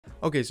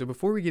Okay, so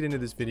before we get into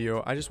this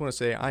video, I just want to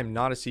say I'm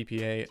not a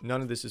CPA.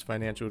 None of this is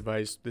financial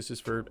advice. This is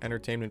for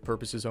entertainment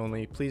purposes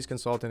only. Please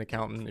consult an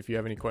accountant if you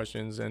have any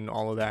questions and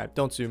all of that.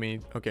 Don't sue me.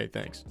 Okay,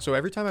 thanks. So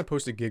every time I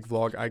post a gig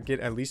vlog, I get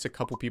at least a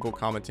couple people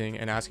commenting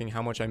and asking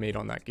how much I made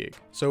on that gig.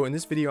 So in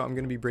this video, I'm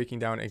going to be breaking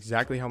down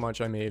exactly how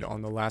much I made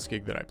on the last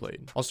gig that I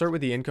played. I'll start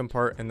with the income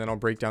part and then I'll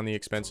break down the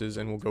expenses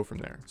and we'll go from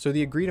there. So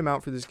the agreed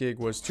amount for this gig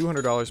was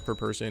 $200 per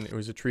person. It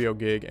was a trio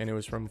gig and it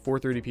was from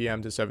 4:30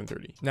 p.m. to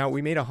 7:30. Now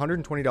we made a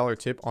 $120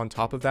 tip on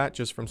top of that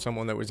just from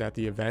someone that was at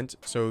the event,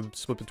 so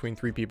split between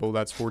 3 people,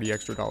 that's $40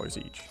 extra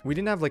each. We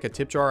didn't have like a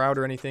tip jar out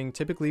or anything.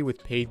 Typically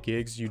with paid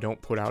gigs you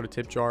don't put out a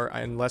tip jar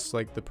unless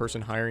like the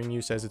person hiring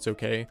you says it's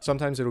okay.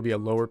 Sometimes it'll be a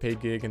lower paid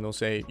gig and they'll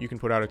say you can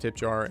put out a tip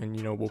jar and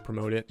we'll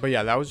promote it. But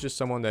yeah, that was just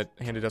someone that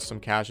handed us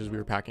some cash as we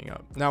were packing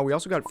up. Now we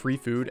also got free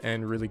food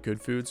and really good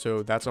food,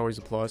 so that's always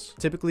a plus.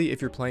 Typically if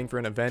you're playing for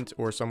an event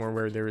or somewhere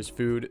where there is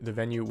food, the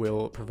venue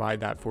will provide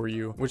that for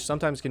you, which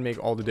sometimes can make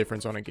all the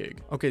difference on a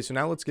gig. Okay, so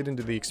now let's get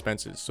into the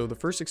expenses. So the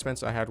first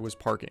expense I had was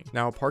parking.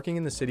 Now parking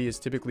in the city is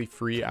typically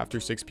free after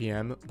 6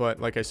 p.m,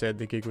 but like I said,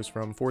 the gig was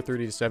from 4:30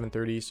 to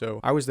 7:30, so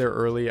I was there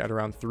early at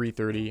around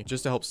 3:30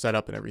 just to help set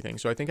up and everything.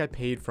 So I think I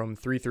paid from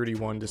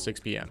 3:31 to 6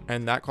 p.m,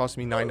 and that cost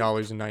me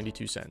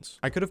 $9.92.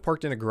 I could have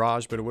parked in a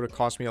garage, but it would have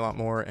cost me a lot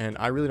more, and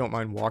I really don't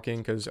mind walking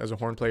because as a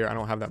horn player I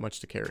don't have that much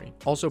to carry.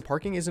 Also,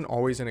 parking isn't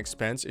always an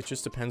expense, it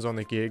just depends on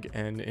the gig,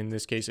 and in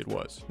this case it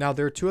was. Now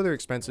there are two other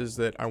expenses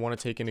that I want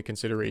to take into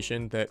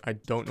consideration that I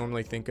don't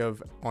normally think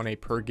of on a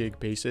per gig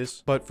basis,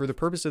 but for the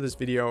purpose of this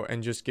video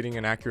and just getting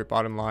an accurate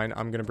bottom line,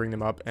 I'm going to bring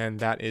them up,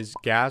 and that is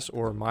gas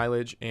or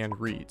mileage and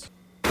reeds.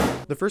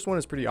 The first one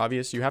is pretty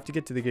obvious. You have to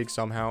get to the gig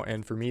somehow,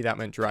 and for me that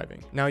meant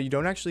driving. Now you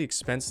don't actually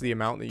expense the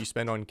amount that you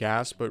spend on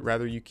gas, but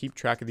rather you keep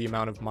track of the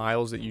amount of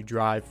miles that you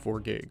drive for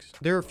gigs.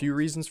 There are a few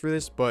reasons for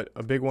this, but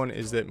a big one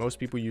is that most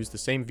people use the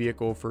same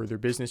vehicle for their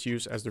business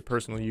use as their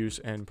personal use,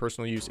 and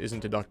personal use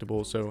isn't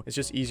deductible, so it's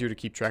just easier to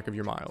keep track of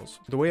your miles.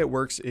 The way it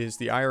works is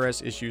the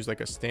IRS issues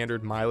like a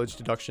standard mileage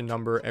deduction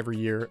number every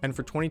year, and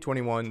for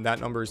 2021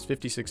 that number is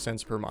 56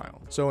 cents per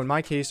mile. So in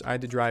my case I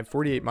had to drive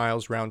 48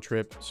 miles round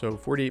trip, so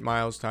 48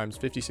 miles times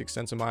 56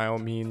 cents a mile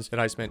means that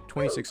I spent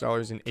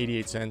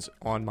 $26.88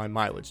 on my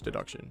mileage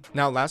deduction.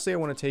 Now lastly, I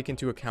want to take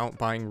into account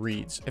buying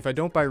reeds. If I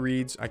don't buy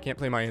reeds, I can't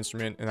play my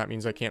instrument, and that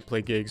means I can't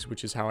play gigs,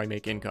 which is how I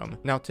make income.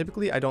 Now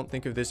typically I don't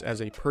think of this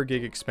as a per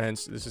gig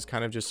expense. This is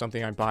kind of just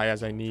something I buy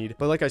as I need,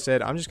 but like I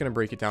said, I'm just going to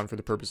break it down for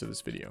the purpose of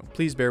this video.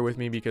 Please bear with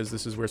me because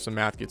this is where some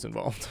math gets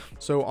involved.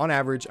 So on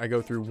average I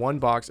go through one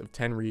box of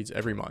 10 reeds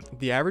every month.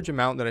 The average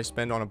amount that I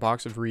spend on a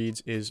box of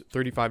reeds is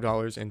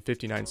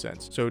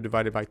 $35.59. So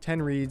divided by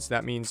 10 reeds,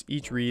 that means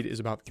each reed is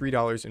about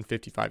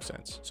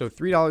 $3.55. So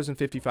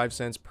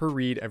 $3.55 per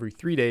reed every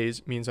 3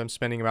 days means I'm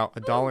spending about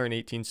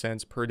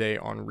 $1.18 per day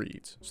on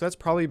reeds. So that's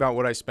probably about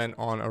what I spent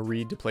on a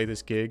reed to play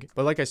this gig.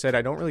 But like I said,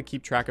 I don't really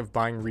keep track of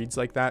buying reeds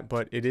like that,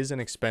 but it is an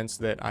expense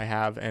that I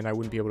have and I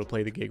wouldn't be able to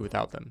play the gig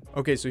without them.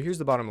 Okay, so here's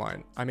the bottom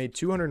line. I made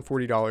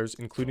 $240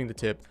 including the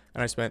tip,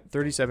 and I spent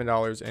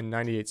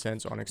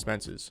 $37.98 on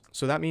expenses.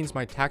 So that means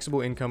my taxable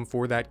income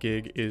for that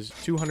gig is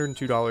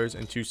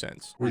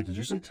 $202.02. Wait, did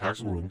you say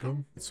taxable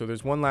income? So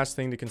there's one last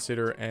thing to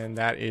consider, and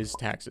that is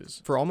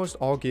taxes. For almost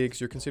all gigs,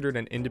 you're considered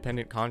an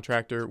independent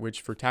contractor,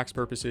 which for tax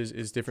purposes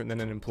is different than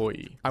an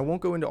employee. I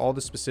won't go into all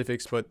the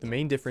specifics, but the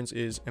main difference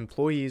is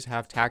employees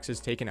have taxes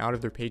taken out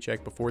of their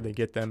paycheck before they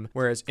get them,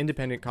 whereas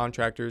independent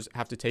contractors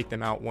have to take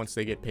them out once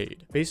they get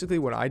paid. Basically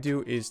what I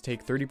do is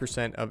take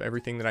 30% of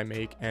everything that I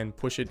make and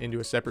push it into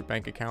a separate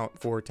bank account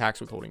for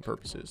tax withholding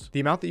purposes.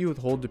 The amount that you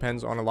withhold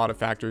depends on a lot of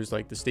factors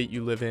like the state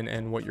you live in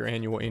and what your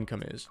annual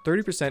income is.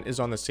 30% is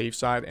on the safe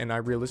side, and I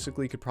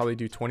realistically could probably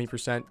do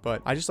 20%,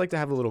 but I just like to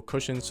have a little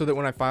cushion so that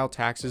when I file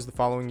taxes the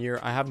following year,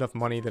 I have enough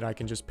money that I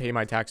can just pay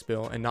my tax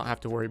bill and not have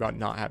to worry about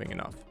not having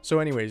enough. So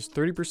anyways,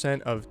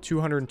 30% of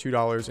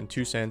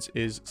 $202.02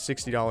 is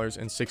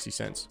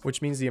 $60.60,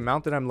 which means the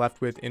amount that I'm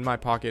left with in my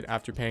pocket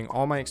after paying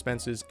all my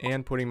expenses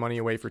and putting money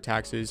away for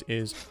taxes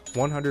is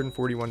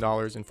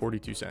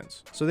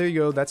 $141.42. So there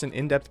you go, that's an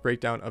in-depth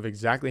breakdown of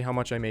exactly how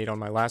much I made on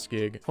my last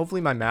gig.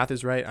 Hopefully my math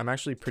is right. I'm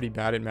actually pretty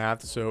bad at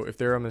math, so if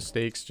there are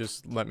mistakes,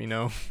 just let me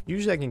know.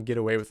 Usually I can get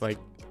away with like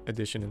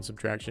addition and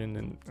subtraction,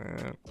 and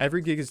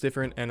every gig is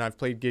different, and I've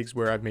played gigs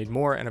where I've made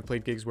more and I've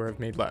played gigs where I've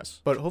made less.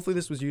 But hopefully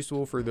this was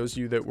useful for those of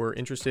you that were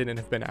interested and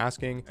have been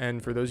asking,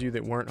 and for those of you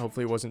that weren't,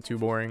 hopefully it wasn't too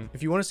boring.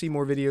 If you want to see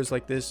more videos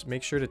like this,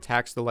 make sure to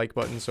tax the like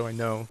button so I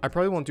know. I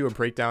probably won't do a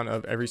breakdown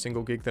of every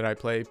single gig that I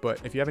play,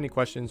 but if you have any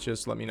questions,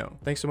 just let me know.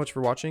 Thanks so much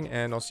for watching,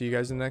 and I'll see you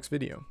guys in the next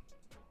video.